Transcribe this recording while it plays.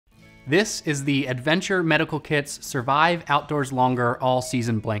This is the Adventure Medical Kit's Survive Outdoors Longer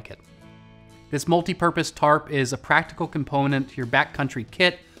All-Season Blanket. This multi-purpose tarp is a practical component to your backcountry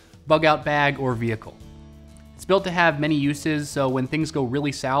kit, bug-out bag, or vehicle. It's built to have many uses, so when things go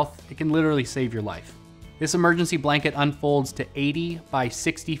really south, it can literally save your life. This emergency blanket unfolds to 80 by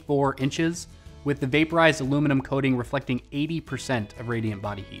 64 inches, with the vaporized aluminum coating reflecting 80% of radiant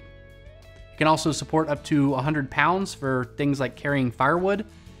body heat. It can also support up to 100 pounds for things like carrying firewood,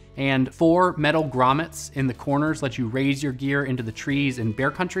 and 4 metal grommets in the corners let you raise your gear into the trees in bear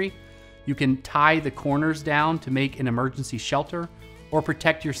country. You can tie the corners down to make an emergency shelter, or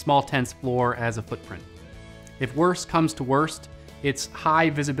protect your small tent's floor as a footprint. If worst comes to worst, its high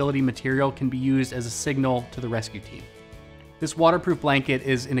visibility material can be used as a signal to the rescue team. This waterproof blanket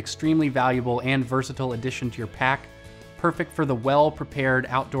is an extremely valuable and versatile addition to your pack, perfect for the well-prepared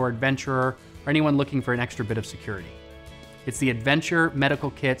outdoor adventurer or anyone looking for an extra bit of security. It's the Adventure Medical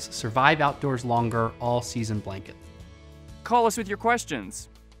Kit's Survive Outdoors Longer All-Season Blanket. Call us with your questions.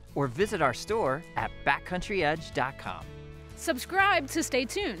 Or visit our store at backcountryedge.com. Subscribe to stay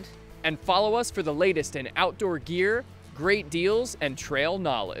tuned. And follow us for the latest in outdoor gear, great deals, and trail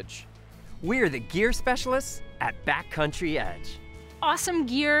knowledge. We're the gear specialists at Backcountry Edge. Awesome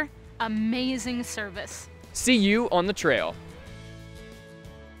gear, amazing service. See you on the trail.